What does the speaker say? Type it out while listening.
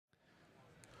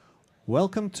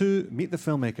Welcome to Meet the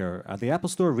Filmmaker at the Apple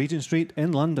Store, Regent Street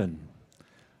in London.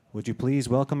 Would you please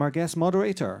welcome our guest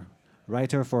moderator,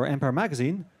 writer for Empire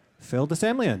Magazine, Phil de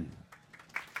Semlyen.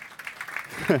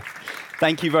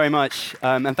 Thank you very much,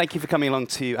 and thank you for coming along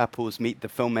to Apple's Meet the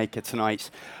Filmmaker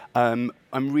tonight. I'm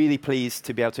really pleased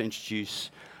to be able to introduce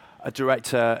a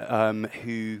director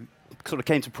who sort of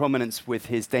came to prominence with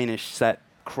his Danish set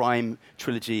crime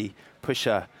trilogy,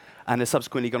 Pusher, and has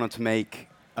subsequently gone on to make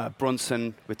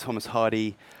Bronson with Thomas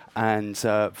Hardy and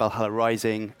Valhalla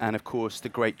Rising, and of course The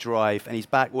Great Drive. And he's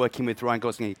back working with Ryan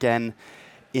Gosling again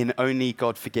in Only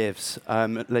God Forgives.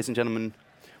 Ladies and gentlemen,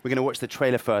 we're going to watch the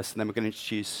trailer first, and then we're going to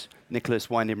introduce Nicholas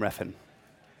Winding Refn.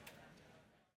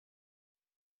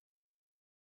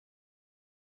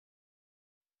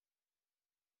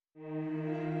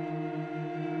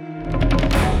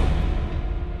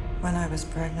 When I was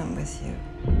pregnant with you,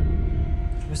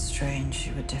 it was strange,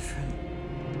 you were different.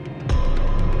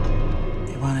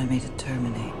 They wanted me to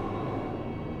terminate,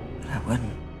 but I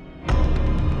wouldn't.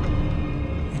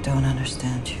 I don't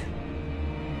understand you.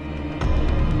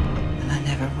 And I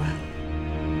never will.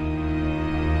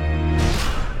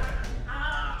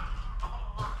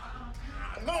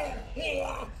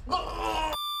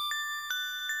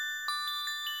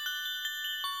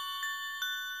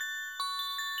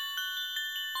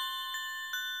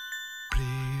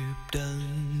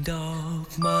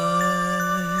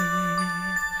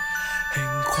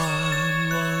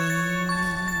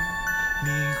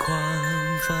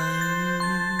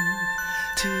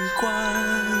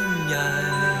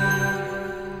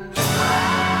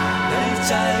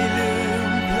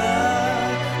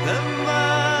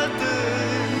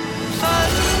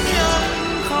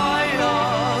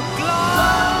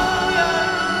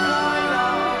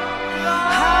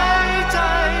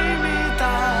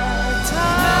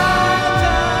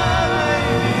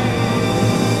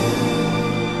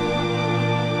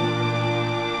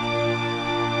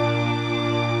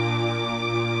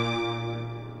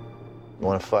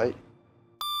 Want to fight?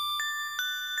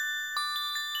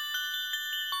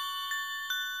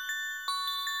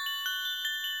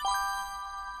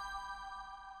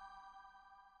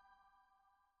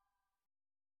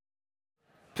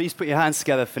 Please put your hands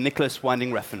together for Nicholas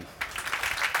Winding Refn.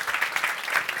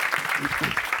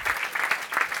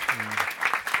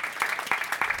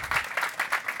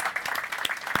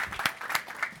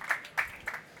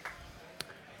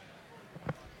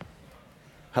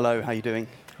 Hello, how are you doing?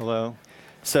 Hello.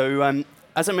 So,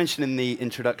 as I mentioned in the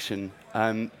introduction,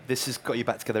 this has got you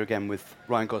back together again with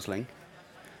Ryan Gosling,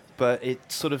 but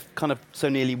it sort of kind of so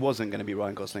nearly wasn't going to be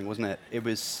Ryan Gosling, wasn't it? It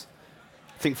was,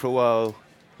 I think for a while,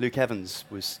 Luke Evans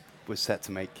was set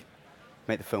to make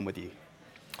the film with you.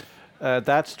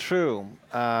 That's true.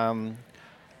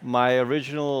 My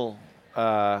original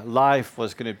life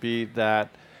was going to be that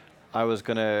I was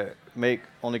going to make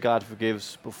Only God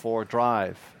Forgives before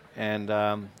Drive. And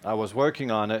I was working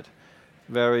on it,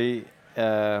 very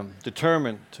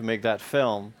determined to make that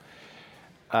film.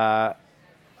 I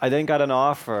then got an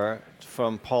offer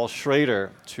from Paul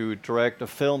Schrader to direct a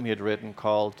film he had written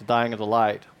called The Dying of the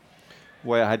Light,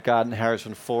 where I had gotten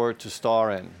Harrison Ford to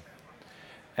star in.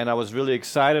 And I was really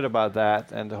excited about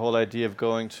that and the whole idea of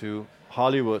going to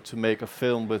Hollywood to make a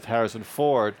film with Harrison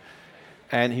Ford,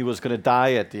 and he was going to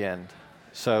die at the end.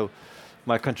 So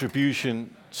my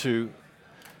contribution to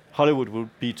Hollywood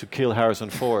would be to kill Harrison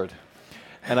Ford.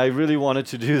 And I really wanted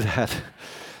to do that.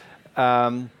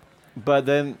 But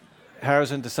then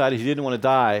Harrison decided he didn't want to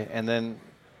die, and then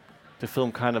the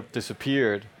film kind of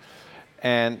disappeared.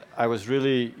 And I was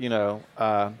really,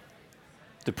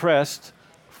 depressed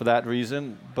for that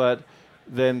reason. But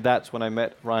then that's when I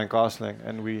met Ryan Gosling,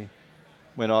 and we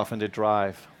went off and did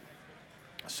Drive.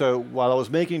 So while I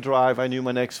was making Drive, I knew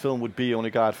my next film would be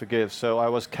Only God Forgives. So I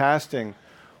was casting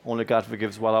Only God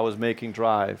Forgives while I was making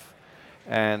Drive,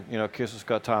 and Kirsten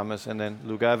Scott Thomas and then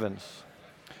Luke Evans.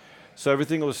 So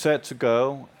everything was set to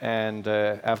go, and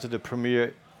after the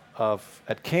premiere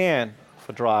at Cannes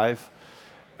for Drive,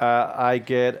 I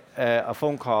get a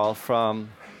phone call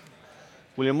from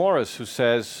William Morris, who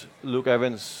says, Luke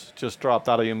Evans just dropped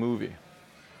out of your movie.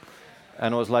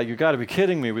 And I was like, you got to be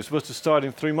kidding me, we're supposed to start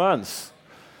in 3 months.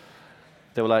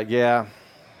 They were like, yeah,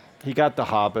 he got The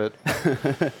Hobbit.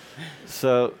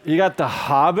 So you got The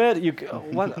Hobbit?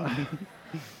 What?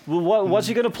 What's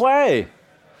he gonna play?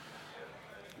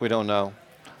 We don't know.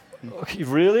 Okay,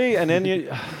 really? And then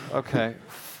you? Okay.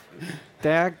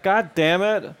 God damn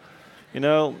it!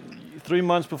 3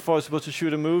 months before I was supposed to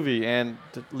shoot a movie, and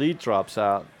the lead drops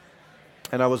out.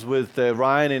 And I was with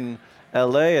Ryan in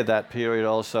L.A. at that period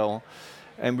also,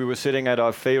 and we were sitting at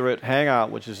our favorite hangout,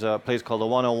 which is a place called the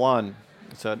 101.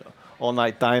 It's an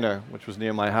all-night diner, which was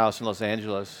near my house in Los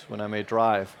Angeles when I made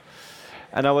Drive.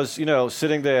 And I was,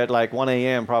 sitting there at like 1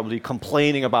 a.m. probably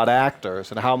complaining about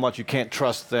actors and how much you can't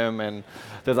trust them and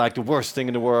they're like the worst thing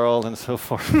in the world and so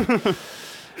forth.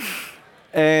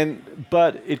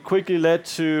 But it quickly led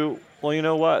to, well, you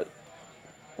know what?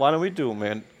 Why don't we do,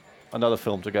 another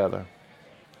film together?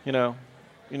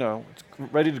 It's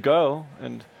ready to go,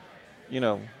 and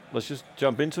let's just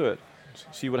jump into it,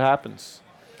 see what happens.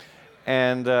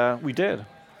 And we did.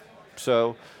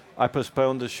 So I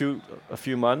postponed the shoot a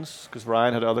few months because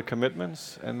Ryan had other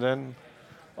commitments, and then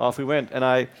off we went. And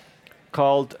I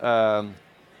called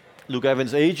Luke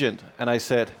Evans' agent, and I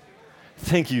said,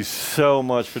 "Thank you so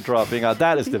much for dropping out.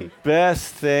 That is the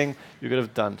best thing you could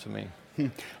have done to me."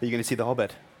 Are you going to see The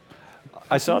Hobbit?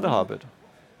 I saw The Hobbit.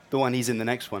 The one he's in the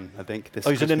next one, I think.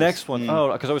 He's in the next one?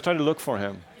 Oh, because I was trying to look for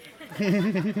him.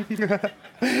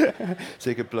 So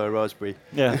you could blow a raspberry.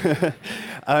 Yeah.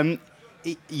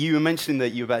 You were mentioning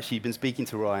that you've actually been speaking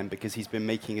to Ryan because he's been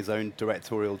making his own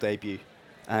directorial debut.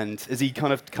 And has he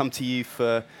kind of come to you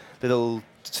for little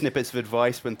snippets of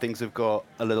advice when things have got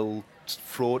a little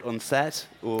fraught on set?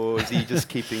 Or is he just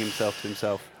keeping himself to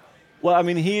himself? Well, I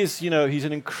mean, he's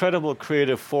an incredible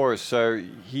creative force, so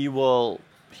he will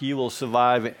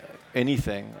survive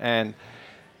anything.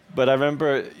 But I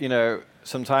remember,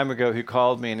 some time ago he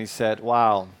called me and he said,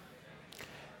 "Wow,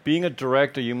 being a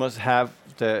director, you must have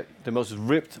the most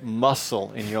ripped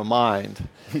muscle in your mind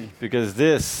because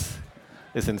this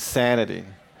is insanity."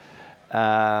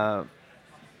 But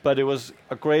it was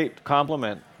a great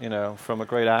compliment, from a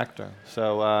great actor.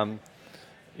 So,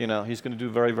 he's going to do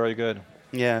very, very good.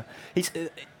 Yeah, he's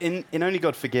in Only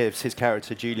God Forgives, his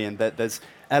character Julian. There's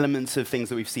elements of things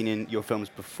that we've seen in your films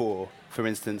before. For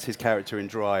instance, his character in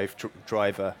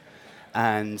Driver,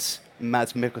 and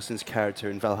Mads Mikkelsen's character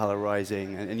in Valhalla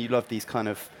Rising. And you love these kind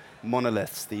of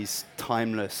monoliths, these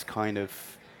timeless kind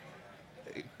of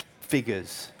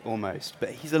figures almost. But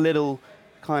he's a little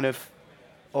kind of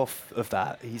off of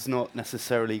that. He's not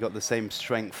necessarily got the same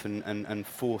strength and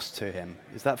force to him.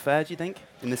 Is that fair, do you think,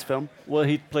 in this film? Well,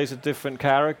 he plays a different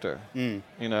character.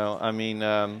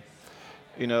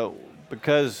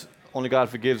 Because Only God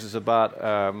Forgives is about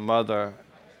a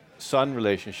mother-son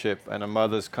relationship and a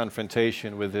mother's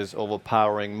confrontation with his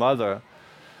overpowering mother.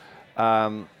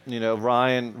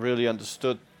 Ryan really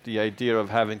understood the idea of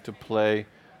having to play,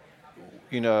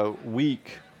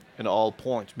 weak in all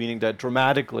points, meaning that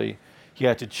dramatically he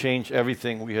had to change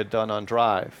everything we had done on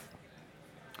Drive,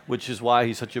 which is why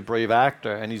he's such a brave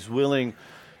actor, and he's willing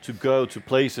to go to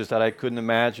places that I couldn't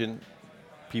imagine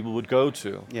people would go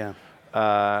to. Yeah.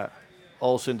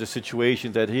 Also in the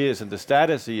situation that he is and the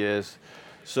status he is.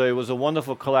 So it was a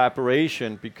wonderful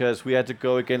collaboration because we had to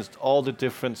go against all the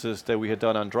differences that we had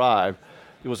done on Drive.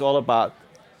 It was all about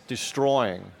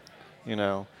destroying,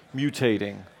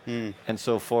 mutating, and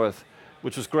so forth,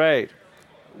 which was great.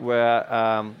 Where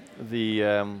the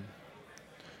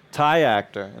Thai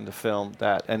actor in the film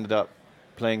that ended up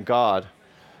playing God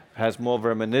has more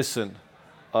reminiscent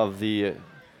of the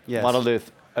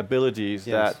monolith abilities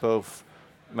that both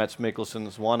Mads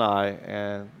Mikkelsen's One Eye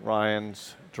and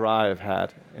Ryan's Drive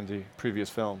had in the previous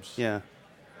films. Yeah.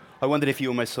 I wondered if you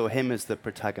almost saw him as the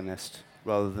protagonist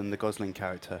rather than the Gosling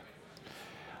character.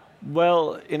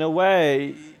 Well, in a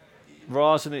way,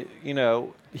 Ross,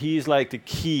 he's like the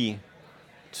key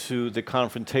to the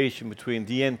confrontation between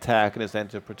the antagonist and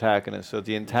the protagonist. So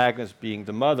the antagonist being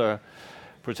the mother,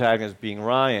 protagonist being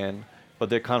Ryan, but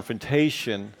their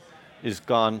confrontation is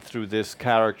gone through this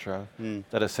character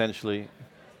that essentially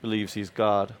believes he's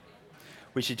God.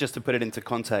 We should, just to put it into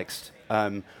context,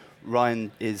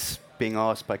 Ryan is being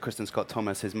asked by Kristen Scott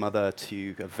Thomas, his mother,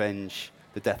 to avenge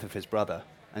the death of his brother,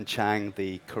 and Chang,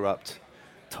 the corrupt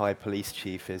Thai police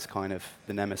chief, is kind of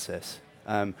the nemesis.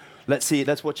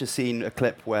 Let's watch a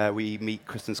clip where we meet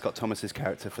Kristen Scott Thomas's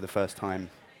character for the first time.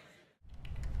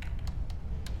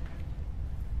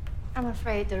 I'm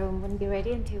afraid the room wouldn't be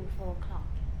ready until 4 o'clock.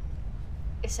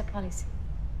 It's a policy.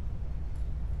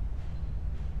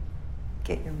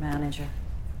 Get your manager.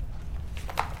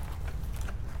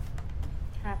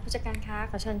 ค่ะผู้จัดการคะ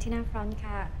ขอเชิญที่หน้าฟรอนต์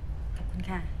ค่ะขอบคุณ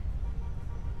ค่ะ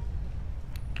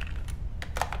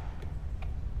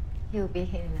You'll be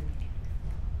here in a minute.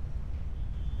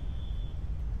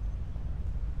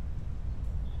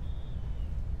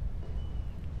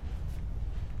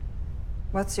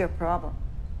 What's your problem?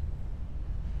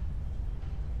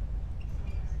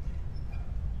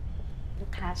 ลู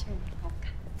กค้าเชิญพบ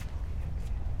ค่ะ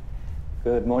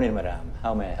Good morning, madam.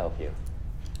 How may I help you?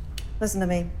 Listen to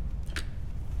me.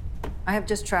 I have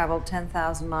just traveled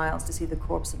 10,000 miles to see the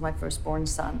corpse of my firstborn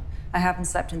son. I haven't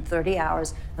slept in 30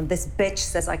 hours, and this bitch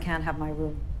says I can't have my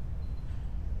room.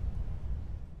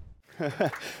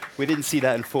 We didn't see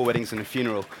that in Four Weddings and a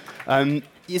Funeral.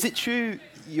 Is it true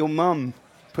your mum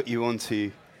put you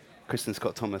onto Kristen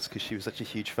Scott Thomas because she was such a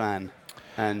huge fan,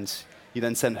 and you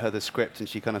then sent her the script and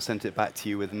she kind of sent it back to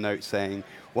you with a note saying,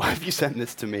 "Why have you sent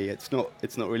this to me? It's not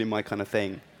really my kind of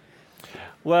thing."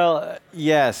 Well,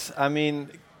 yes. I mean,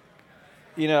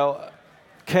 you know,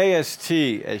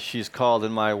 KST, as she's called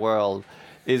in my world,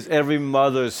 is every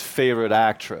mother's favorite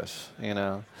actress, you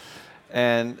know,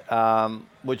 and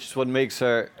which is what makes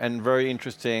her a very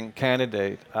interesting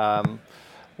candidate.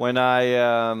 When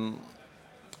I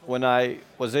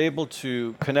was able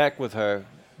to connect with her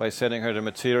by sending her the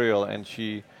material, and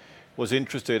she was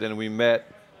interested, and we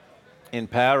met in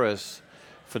Paris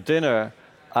for dinner,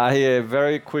 I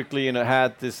very quickly, you know,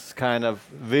 had this kind of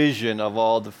vision of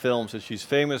all the films that she's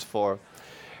famous for,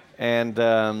 and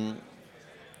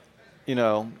you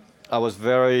know, I was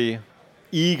very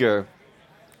eager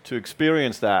to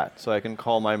experience that, so I can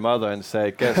call my mother and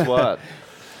say, "Guess what?"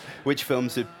 Which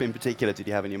films in particular did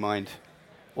you have in your mind?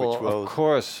 Well, Which roles? of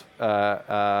course,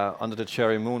 Under the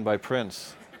Cherry Moon by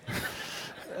Prince.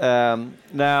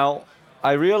 Now,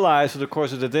 I realized through the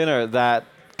course of the dinner that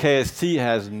KST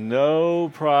has no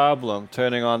problem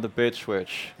turning on the bitch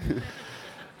switch.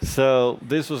 So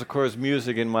this was, of course,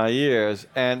 music in my ears.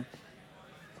 And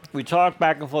we talked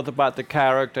back and forth about the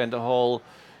character and the whole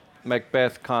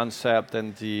Macbeth concept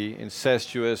and the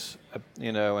incestuous,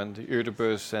 you know, and the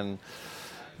Oedipus and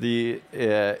the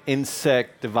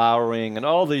insect devouring and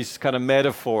all these kind of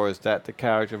metaphors that the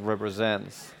character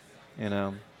represents, you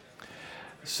know.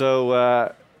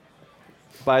 So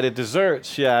by the dessert,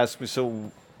 she asked me,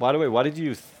 "So, by the way, what did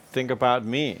you think about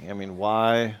me? I mean,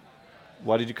 why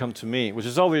did you come to me?" Which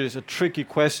is always a tricky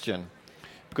question,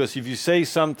 because if you say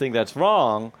something that's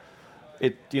wrong,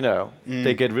 you know,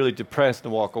 they get really depressed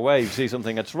and walk away. If you say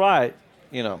something that's right,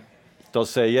 you know, they'll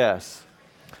say yes.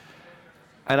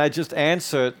 And I just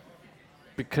answered,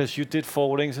 "Because you did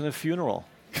Four Weddings and a Funeral."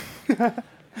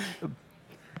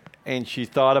 And she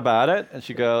thought about it, and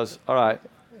she goes, "All right,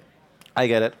 I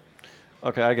get it.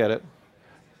 Okay, I get it.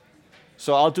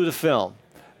 So I'll do the film.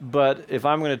 But if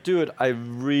I'm going to do it, I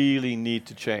really need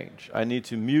to change. I need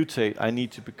to mutate. I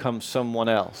need to become someone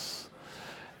else."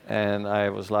 And I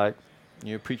was like,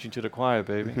 "You're preaching to the choir,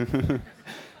 baby."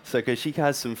 So, because she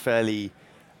has some fairly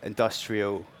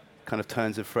industrial kind of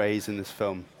turns of phrase in this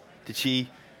film. Did she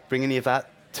bring any of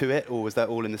that to it, or was that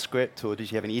all in the script, or did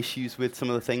she have any issues with some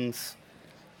of the things?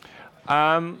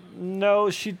 No,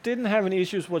 she didn't have any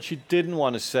issues what she didn't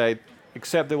want to say,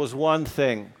 except there was one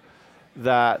thing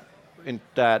that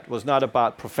was not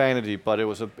about profanity, but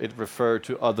it referred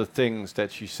to other things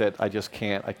that she said, I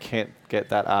can't get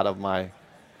that out of my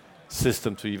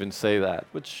system to even say that,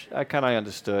 which I kind of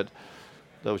understood,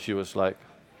 though she was like,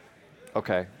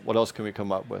 "Okay, what else can we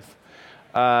come up with?"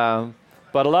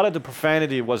 But a lot of the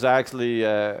profanity was actually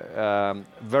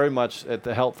very much at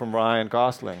the help from Ryan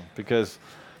Gosling, because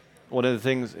one of the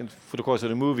things for the course of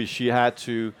the movie, she had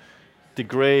to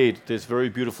degrade this very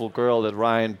beautiful girl that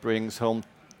Ryan brings home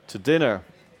to dinner.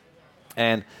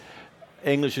 And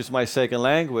English is my second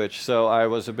language, so I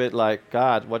was a bit like,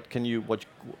 "God,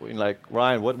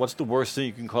 Ryan, what's the worst thing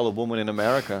you can call a woman in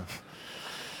America?"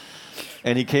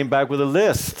 And he came back with a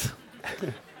list.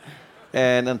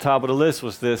 And on top of the list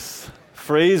was this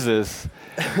phrases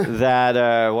that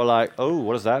were like, "Oh,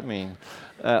 what does that mean?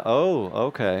 Oh,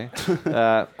 okay.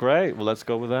 Great, well, let's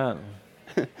go with that."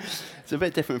 It's a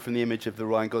bit different from the image of the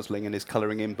Ryan Gosling and his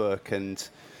colouring in book and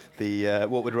the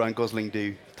what would Ryan Gosling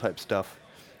do type stuff.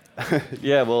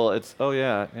 Yeah, well,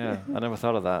 yeah. I never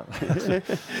thought of that.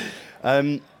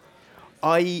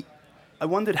 I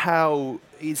wondered how,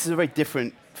 this is a very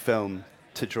different film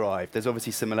to Drive. There's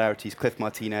obviously similarities. Cliff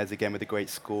Martinez, again, with a great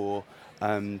score,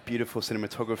 beautiful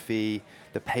cinematography,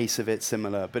 the pace of it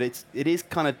similar, but it is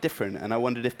kind of different, and I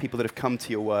wondered if people that have come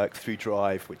to your work through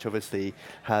Drive, which obviously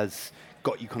has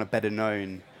got you kind of better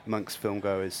known amongst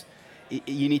filmgoers,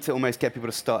 you need to almost get people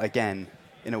to start again,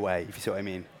 in a way, if you see what I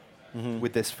mean,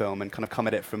 with this film, and kind of come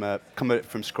at it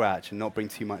from scratch and not bring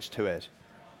too much to it.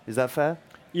 Is that fair?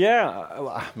 Yeah,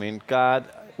 I mean, God.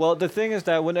 Well, the thing is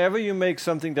that whenever you make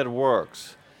something that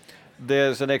works,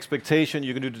 there's an expectation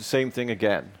you can do the same thing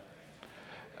again,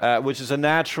 which is a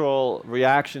natural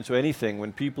reaction to anything.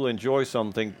 When people enjoy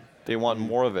something, they want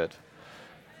more of it.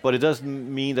 But it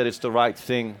doesn't mean that it's the right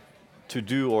thing to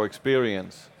do or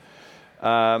experience.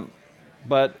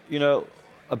 But, you know,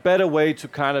 a better way to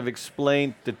kind of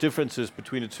explain the differences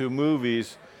between the two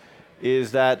movies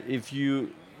is that if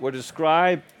you were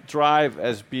described Drive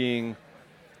as being,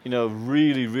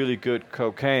 really, really good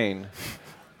cocaine.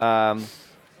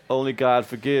 Only God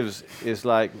Forgives is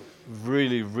like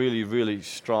really, really, really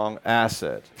strong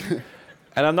acid.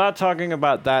 And I'm not talking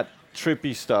about that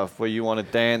trippy stuff where you want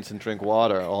to dance and drink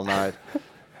water all night,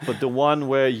 but the one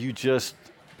where you just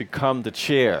become the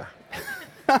chair.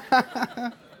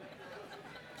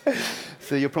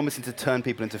 So you're promising to turn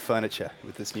people into furniture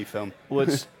with this new film? Well,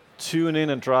 it's tune in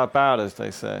and drop out, as they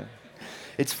say.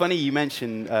 It's funny you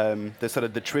mentioned the sort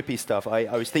of the trippy stuff. I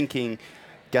was thinking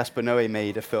Gaspar Noé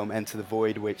made a film, Enter the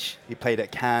Void, which he played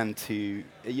at Cannes to,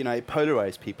 it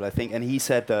polarized people, I think. And he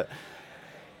said that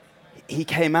he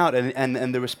came out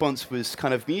and the response was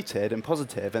kind of muted and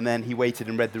positive, and then he waited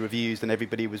and read the reviews, and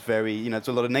everybody was very, there's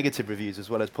a lot of negative reviews as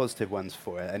well as positive ones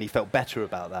for it, and he felt better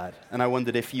about that. And I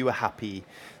wondered if you were happy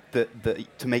that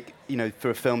to make, for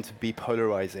a film to be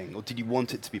polarizing, or did you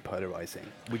want it to be polarizing?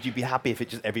 Would you be happy if it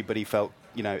just everybody felt,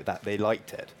 that they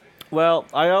liked it? Well,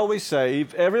 I always say,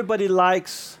 if everybody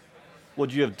likes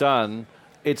what you have done,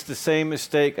 it's the same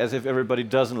mistake as if everybody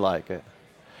doesn't like it.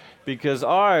 Because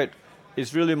art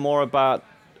is really more about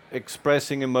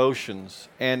expressing emotions.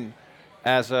 And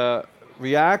as a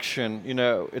reaction,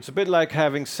 it's a bit like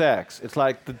having sex. It's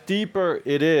like the deeper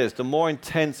it is, the more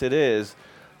intense it is,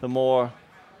 the more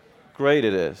great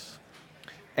it is.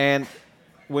 And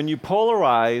when you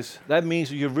polarize, that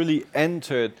means you've really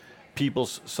entered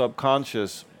people's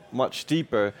subconscious much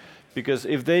deeper, because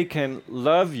if they can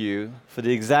love you for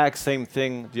the exact same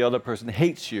thing the other person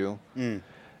hates you,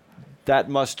 that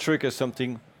must trigger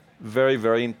something very,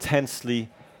 very intensely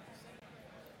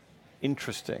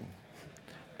interesting.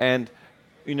 And,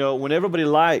 when everybody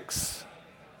likes,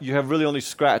 you have really only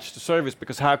scratched the surface,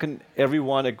 because how can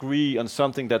everyone agree on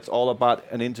something that's all about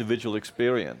an individual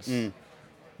experience?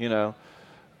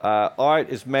 Art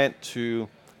is meant to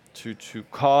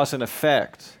cause an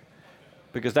effect,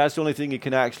 because that's the only thing it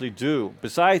can actually do.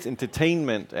 Besides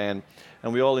entertainment, and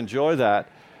we all enjoy that,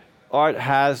 art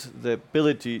has the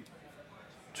ability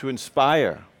to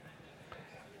inspire.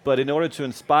 But in order to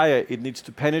inspire, it needs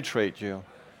to penetrate you.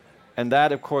 And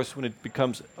that, of course, when it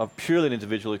becomes a purely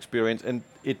individual experience, and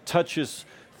it touches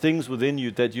things within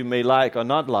you that you may like or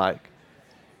not like.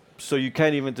 So you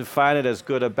can't even define it as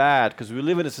good or bad, because we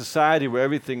live in a society where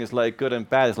everything is like good and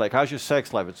bad. It's like, how's your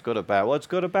sex life? It's good or bad. Well, it's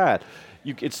good or bad.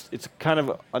 It's kind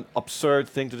of an absurd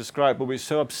thing to describe, but we're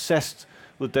so obsessed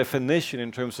with definition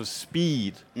in terms of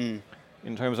speed, in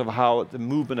terms of how the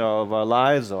movement of our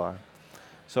lives are.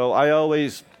 So I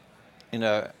always,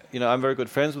 I'm very good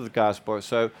friends with Gaspar,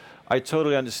 so I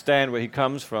totally understand where he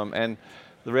comes from. And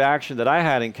the reaction that I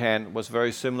had in Cannes was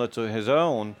very similar to his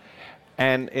own.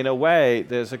 And in a way,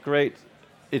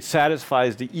 it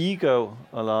satisfies the ego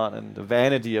a lot, and the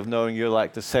vanity of knowing you're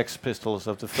like the Sex Pistols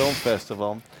of the film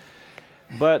festival.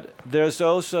 But there's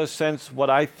also a sense what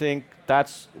I think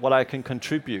that's what I can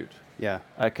contribute. Yeah.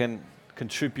 I can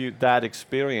contribute that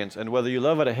experience. And whether you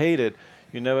love it or hate it,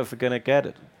 you're never going to get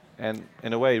it. And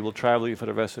in a way, it will travel you for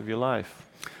the rest of your life.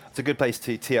 It's a good place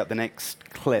to tee up the next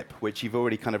clip, which you've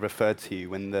already kind of referred to,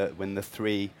 when the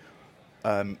three,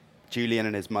 Julian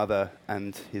and his mother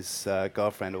and his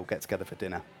girlfriend, all get together for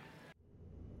dinner.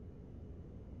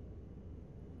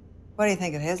 What do you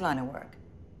think of his line of work?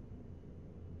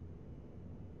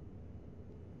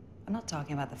 I'm not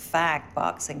talking about the Fact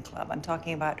Boxing Club. I'm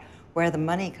talking about where the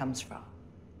money comes from.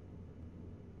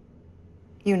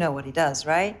 You know what he does,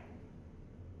 right?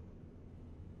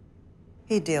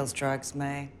 He deals drugs,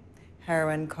 May.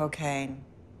 Heroin, cocaine.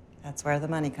 That's where the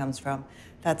money comes from.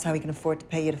 That's how he can afford to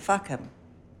pay you to fuck him.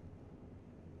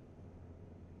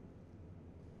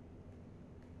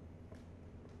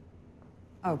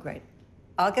 Oh, great.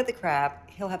 I'll get the crab,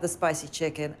 he'll have the spicy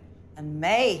chicken, and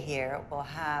May here will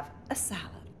have a salad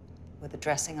with the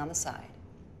dressing on the side.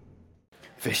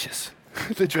 Vicious.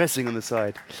 The dressing on the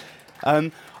side.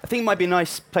 I think it might be a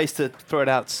nice place to throw it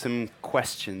out some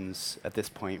questions at this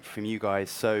point from you guys.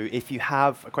 So if you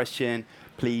have a question,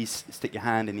 please stick your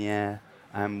hand in the air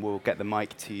and we'll get the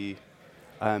mic to you.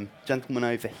 Gentleman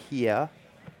over here.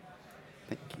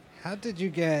 Thank you. How did you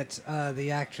get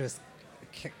the actress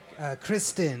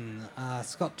Kristen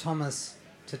Scott Thomas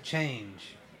to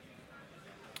change?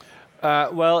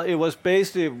 Well, it was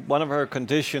basically one of her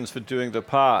conditions for doing the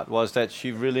part was that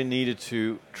she really needed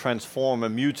to transform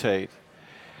and mutate.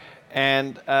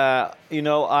 And,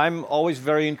 I'm always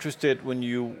very interested when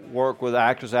you work with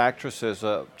actors, actresses,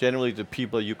 generally the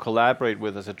people you collaborate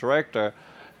with as a director,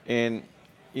 in,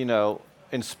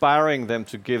 inspiring them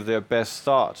to give their best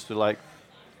thoughts, to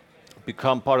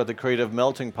become part of the creative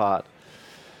melting pot.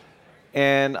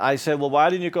 And I said, well, why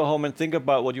didn't you go home and think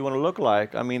about what you want to look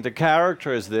like? I mean, the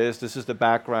character is this is the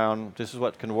background, this is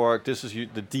what can work, this is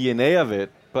the DNA of it,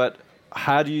 but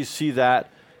how do you see that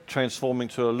transforming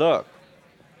to a look?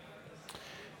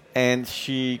 And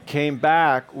she came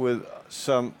back with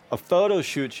a photo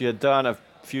shoot she had done a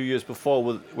few years before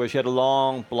where she had a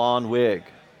long blonde wig.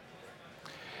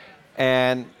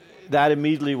 And that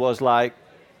immediately was like,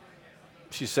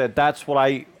 she said, that's what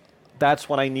I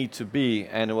need to be.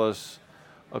 And it was,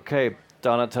 okay,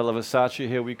 Donatella Versace,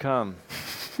 here we come.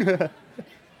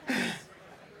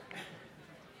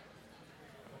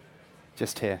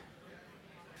 Just here.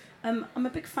 I'm a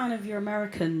big fan of your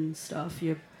American stuff,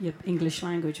 your English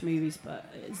language movies,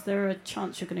 but is there a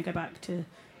chance you're going to go back to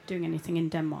doing anything in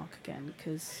Denmark again?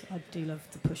 Because I do love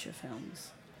the Pusher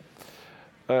films.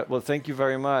 Well, thank you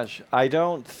very much. I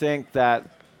don't think that,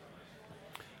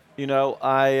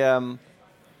 I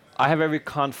have a very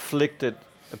conflicted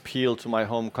appeal to my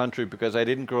home country because I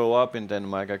didn't grow up in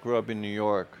Denmark. I grew up in New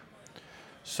York.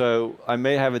 So I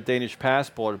may have a Danish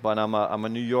passport, but I'm a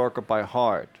New Yorker by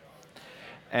heart.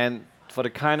 And for the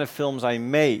kind of films I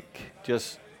make,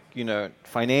 just,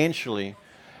 financially,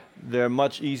 they're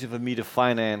much easier for me to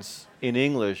finance in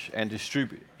English and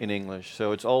distribute in English.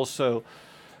 So it's also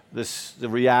the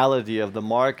reality of the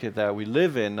market that we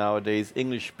live in nowadays.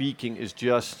 English speaking is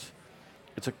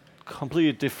it's a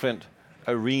completely different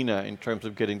arena in terms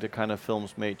of getting the kind of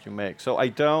films made you make. So I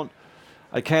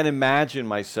can't imagine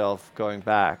myself going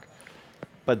back.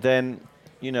 But then,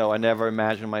 I never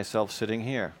imagined myself sitting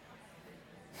here.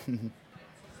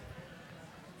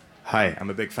 Hi,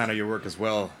 I'm a big fan of your work as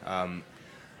well.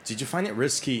 Did you find it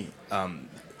risky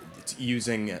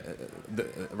using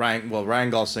Ryan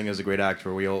Gosling is a great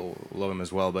actor. We all love him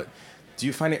as well. But do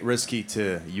you find it risky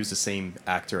to use the same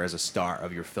actor as a star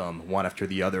of your film, one after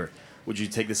the other? Would you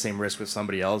take the same risk with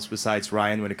somebody else besides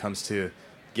Ryan when it comes to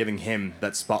giving him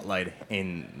that spotlight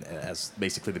as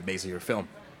basically the base of your film?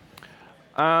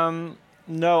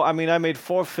 No, I mean, I made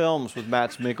 4 films with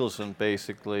Mads Mikkelsen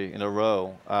basically in a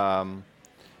row.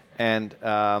 And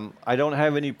I don't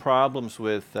have any problems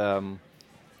with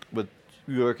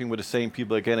working with the same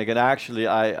people again. Actually,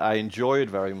 I enjoy it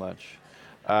very much.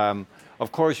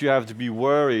 Of course, you have to be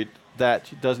worried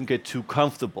that it doesn't get too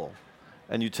comfortable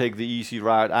and you take the easy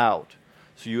route out.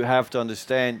 So you have to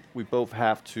understand we both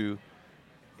have to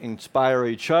inspire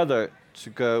each other to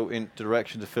go in the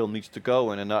direction the film needs to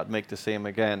go in and not make the same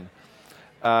again.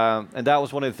 And that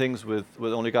was one of the things with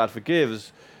Only God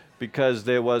Forgives, because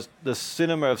there was the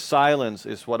cinema of silence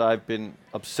is what I've been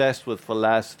obsessed with for the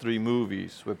last 3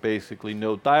 movies, with basically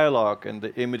no dialogue and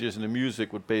the images and the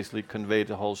music would basically convey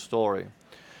the whole story.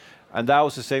 And that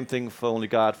was the same thing for Only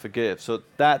God Forgives. So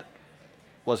that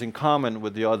was in common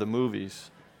with the other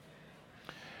movies.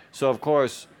 So of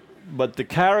course, but the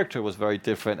character was very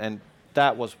different, and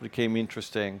that was what became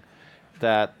interesting,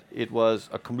 that it was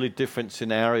a completely different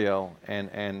scenario,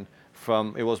 and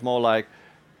from it was more like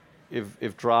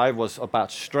if Drive was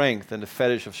about strength and the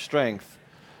fetish of strength,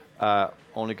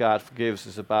 Only God Forgives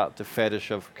is about the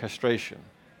fetish of castration.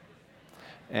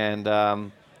 And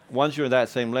once you're in that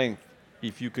same length,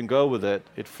 if you can go with it,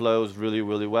 it flows really,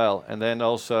 really well. And then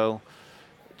also,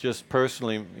 just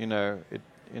personally,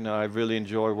 I really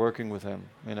enjoy working with him.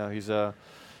 It's a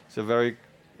very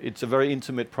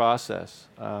intimate process.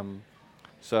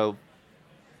 So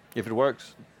if it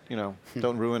works,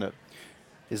 don't ruin it.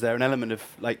 Is there an element of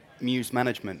muse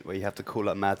management where you have to call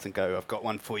up Mads and go, I've got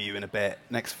one for you in a bit,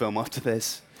 next film after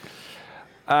this?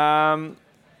 The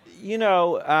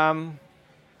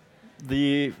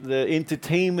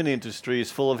entertainment industry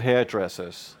is full of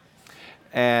hairdressers,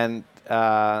 and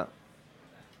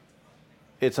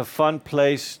it's a fun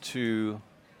place to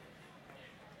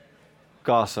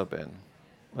gossip in.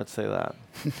 Let's say that.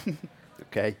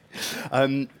 Okay.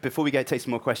 Before we take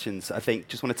some more questions, I think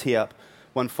just want to tee up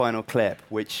one final clip,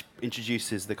 which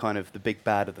introduces the kind of the big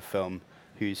bad of the film,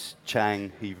 who's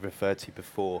Chang, who you've referred to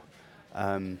before.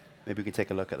 Maybe we can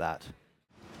take a look at that.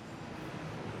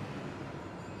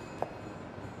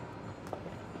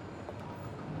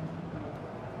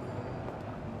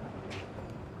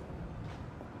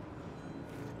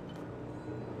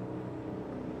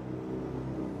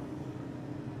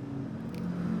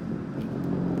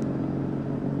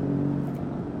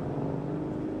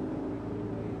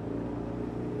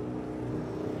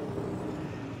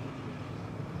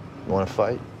 You want to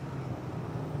fight?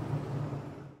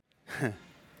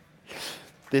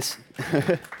 This,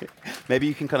 maybe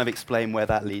you can kind of explain where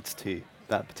that leads to,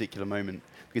 that particular moment.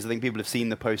 Because I think people have seen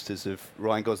the posters of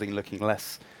Ryan Gosling looking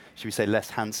less, should we say,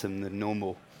 less handsome than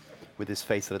normal, with his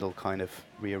face a little kind of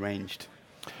rearranged.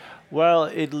 Well,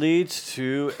 it leads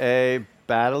to a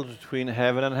battle between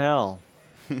heaven and hell.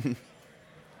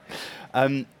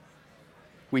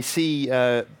 We see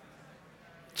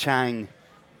Chang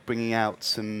bringing out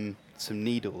some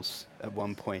needles at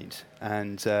one point,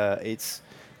 and it's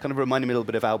kind of reminding me a little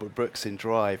bit of Albert Brooks in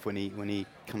Drive when he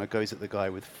kind of goes at the guy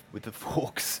with the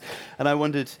forks. And I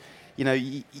wondered, you know,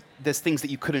 there's things that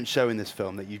you couldn't show in this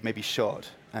film that you maybe shot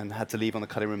and had to leave on the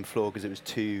cutting room floor because it was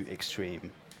too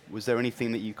extreme. Was there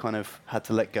anything that you kind of had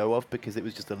to let go of because it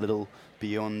was just a little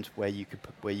beyond where you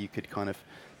could kind of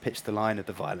pitch the line of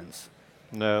the violence?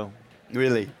 No.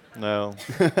 Really? No.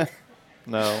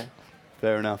 No.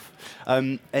 Fair enough.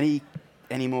 Any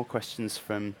more questions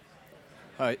from?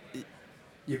 Hi.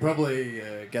 You probably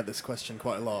get this question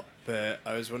quite a lot, but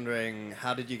I was wondering,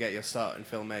 how did you get your start in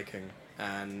filmmaking,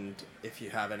 and if you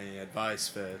have any advice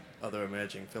for other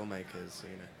emerging filmmakers,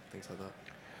 you know, things like that.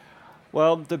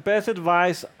 Well, the best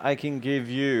advice I can give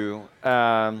you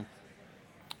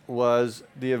was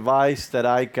the advice that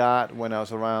I got when I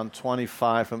was around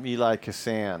 25 from Eli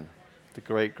Kazan, the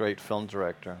great film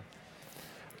director.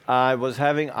 I was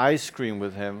having ice cream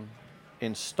with him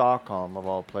in Stockholm, of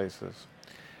all places.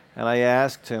 And I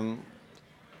asked him,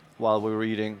 while we were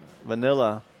eating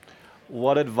vanilla,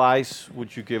 what advice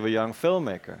would you give a young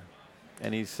filmmaker?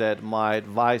 And he said, my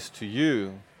advice to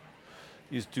you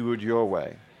is do it your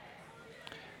way.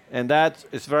 And that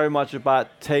is very much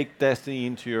about take destiny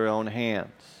into your own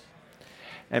hands.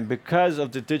 And because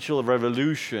of the digital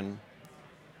revolution,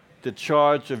 the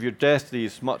charge of your destiny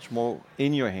is much more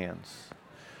in your hands.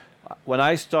 When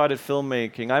I started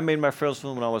filmmaking, I made my first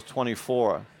film when I was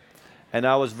 24. And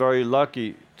I was very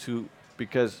lucky to,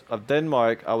 because of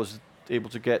Denmark, I was able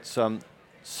to get some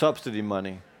subsidy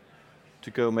money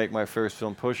to go make my first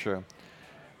film, Pusher,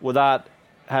 without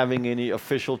having any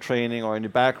official training or any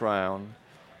background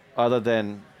other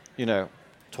than, you know,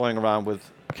 toying around with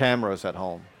cameras at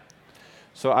home.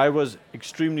 So I was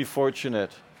extremely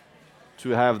fortunate to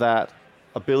have that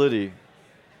ability,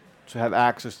 to have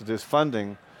access to this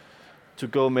funding, to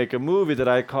go make a movie that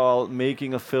I call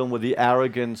making a film with the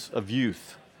arrogance of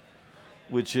youth,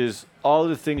 which is all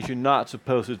the things you're not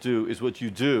supposed to do is what you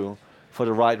do for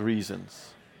the right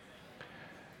reasons.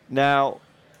 Now,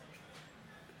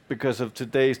 because of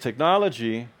today's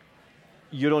technology,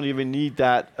 you don't even need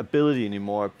that ability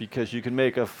anymore because you can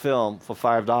make a film for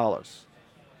 $5.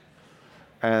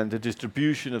 And the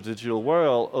distribution of the digital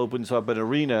world opens up an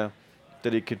arena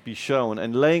that it could be shown.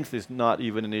 And length is not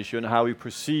even an issue, and how we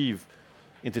perceive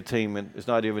entertainment is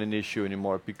not even an issue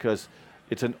anymore because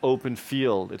it's an open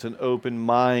field, it's an open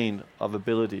mine of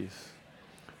abilities.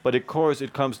 But of course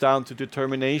it comes down to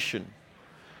determination,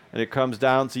 and it comes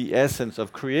down to the essence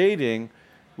of creating,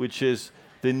 which is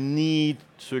the need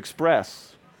to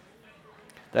express.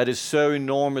 That is so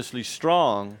enormously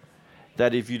strong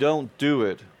that if you don't do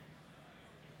it,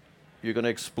 you're going to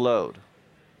explode.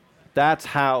 That's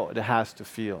how it has to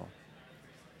feel.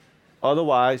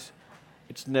 Otherwise,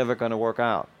 it's never going to work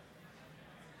out.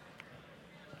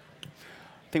 I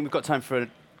think we've got time for a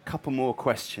couple more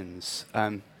questions.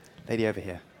 Lady over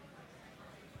here.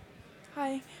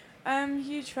 Hi,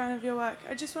 huge fan of your work.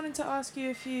 I just wanted to ask you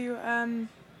if you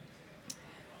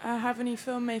have any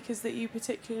filmmakers that you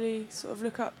particularly sort of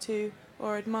look up to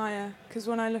or admire, because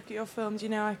when I look at your films, you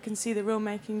know, I can see the real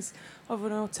makings of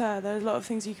an auteur. There are a lot of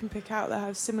things you can pick out that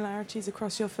have similarities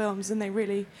across your films, and they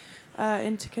really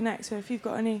interconnect. So if you've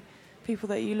got any people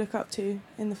that you look up to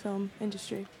in the film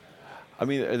industry. I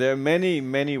mean, there are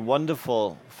many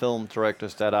wonderful film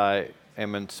directors that I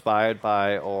am inspired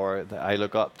by, or that I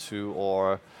look up to,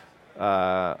 or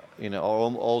you know,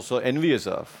 or also envious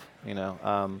of. You know,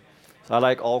 so I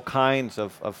like all kinds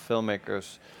of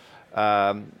filmmakers,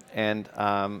 and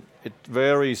it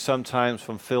varies sometimes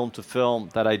from film to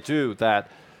film that I do. That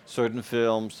certain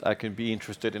films I can be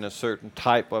interested in a certain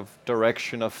type of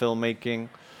direction of filmmaking.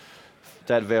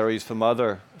 That varies from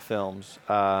other films.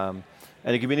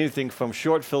 And it can be anything from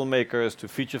short filmmakers to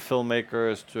feature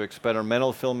filmmakers to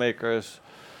experimental filmmakers.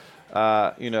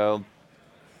 You know,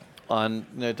 on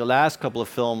the last couple of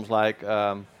films, like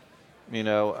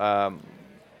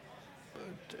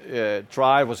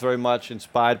Drive was very much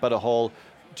inspired by the whole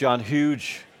John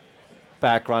Hughes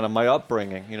background of my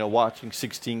upbringing. You know, watching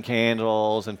 16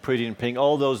 Candles and Pretty in Pink,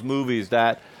 all those movies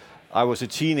that I was a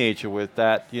teenager with,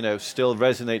 that, you know, still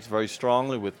resonates very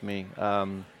strongly with me. You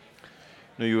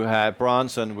know, you had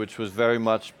Bronson, which was very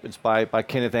much inspired by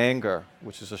Kenneth Anger,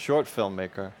 which is a short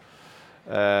filmmaker.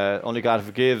 Only God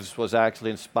Forgives was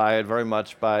actually inspired very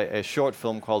much by a short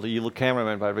film called The Evil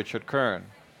Cameraman by Richard Kern.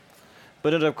 But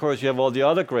then, of course, you have all the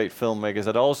other great filmmakers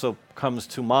that also comes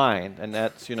to mind, and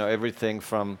that's, you know, everything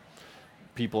from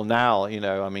people now, you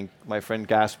know, I mean, my friend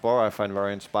Gaspar, I find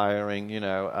very inspiring, you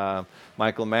know,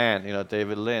 Michael Mann, you know,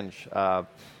 David Lynch,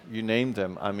 you named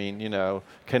them. I mean, you know,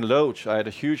 Ken Loach, I had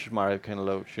a huge admirer of Ken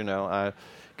Loach, you know.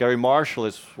 Gary Marshall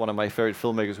is one of my favorite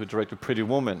filmmakers who directed Pretty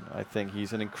Woman. I think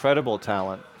he's an incredible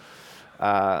talent.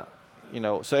 You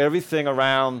know, so everything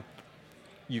around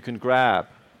you can grab.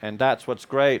 And that's what's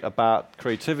great about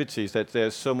creativity, is that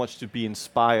there's so much to be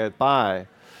inspired by,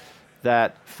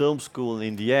 that film school,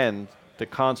 in the end, the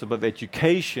concept of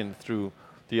education through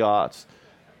the arts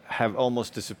have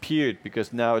almost disappeared,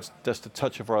 because now it's just a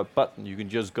touch of a button. You can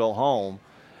just go home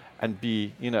and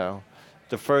be, you know.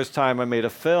 The first time I made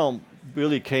a film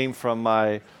really came from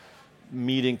my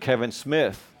meeting Kevin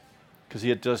Smith, because he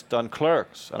had just done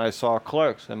Clerks, and I saw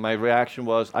Clerks, and my reaction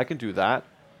was, I can do that.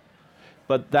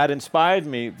 But that inspired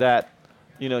me that,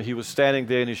 you know, he was standing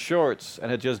there in his shorts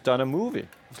and had just done a movie.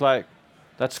 It's like,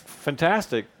 that's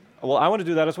fantastic. Well, I want to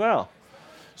do that as well.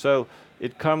 So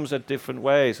it comes at different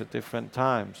ways, at different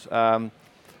times.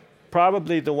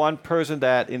 Probably the one person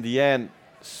that, in the end,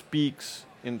 speaks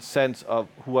in sense of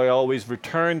who I always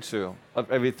return to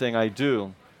of everything I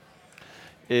do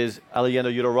is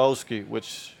Alejandro Jodorowsky,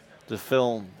 which the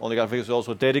film Only God Forgives is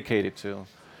also dedicated to,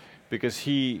 because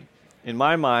he, in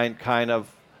my mind, kind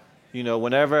of, you know,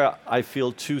 whenever I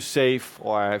feel too safe,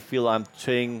 or I feel I'm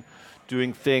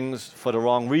doing things for the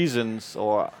wrong reasons,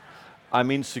 or I'm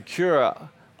insecure,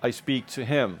 I speak to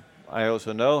him. I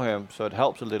also know him, so it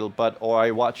helps a little, or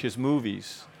I watch his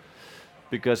movies,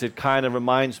 because it kind of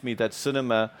reminds me that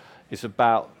cinema is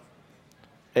about,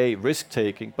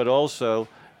 risk-taking, but also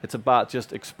it's about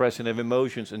just expression of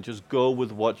emotions and just go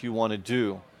with what you want to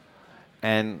do.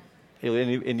 And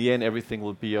in the end, everything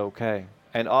will be okay.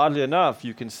 And oddly enough,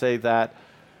 you can say that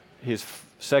his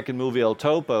second movie, El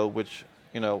Topo, which,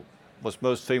 you know, was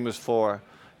most famous for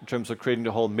in terms of creating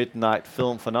the whole midnight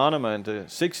film phenomenon in the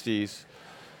 60s,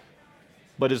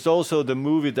 but it's also the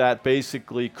movie that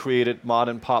basically created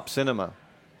modern pop cinema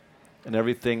and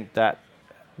everything that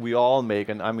we all make,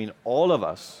 and I mean all of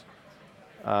us,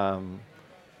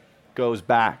 goes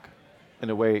back in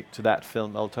a way to that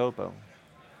film, El Topo.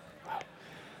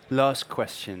 Last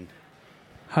question.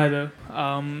 Hi there.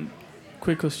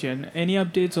 Quick question. Any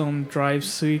updates on Drive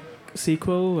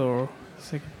sequel or?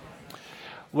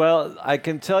 Well, I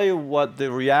can tell you what the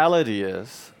reality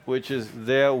is, which is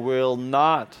there will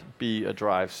not be a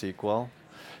Drive sequel,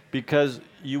 because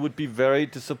you would be very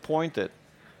disappointed.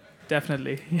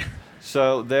 Definitely.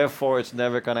 So therefore, it's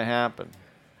never going to happen.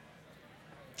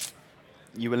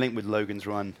 You were linked with Logan's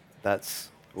Run. That's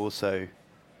also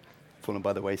fallen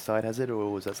by the wayside, has it,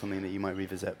 or was that something that you might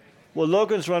revisit? Well,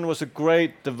 Logan's Run was a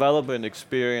great development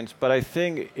experience, but I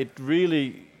think it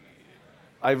really,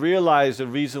 I realized the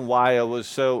reason why I was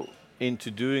so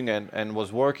into doing it and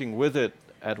was working with it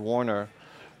at Warner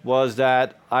was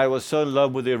that I was so in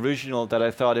love with the original that I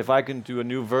thought if I can do a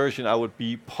new version, I would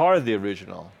be part of the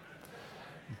original.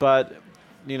 But,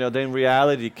 you know, then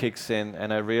reality kicks in,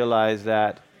 and I realized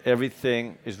that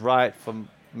everything is right for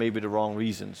maybe the wrong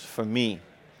reasons for me.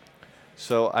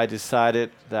 So I decided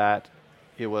that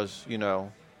it was, you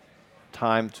know,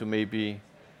 time to maybe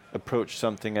approach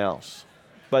something else.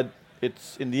 But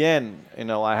it's, in the end, you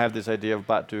know, I have this idea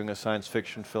about doing a science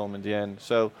fiction film in the end.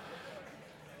 So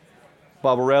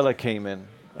Barbarella came in,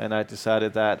 and I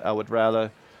decided that I would rather,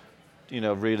 you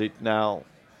know, really now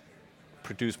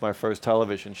produce my first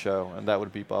television show, and that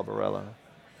would be Barbarella.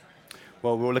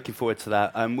 Well, we're all looking forward to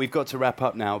that. We've got to wrap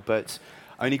up now, but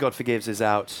Only God Forgives is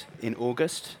out in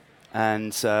August,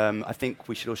 and I think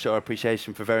we should all show our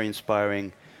appreciation for a very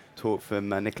inspiring talk from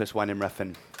Nicholas Winding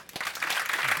Refn.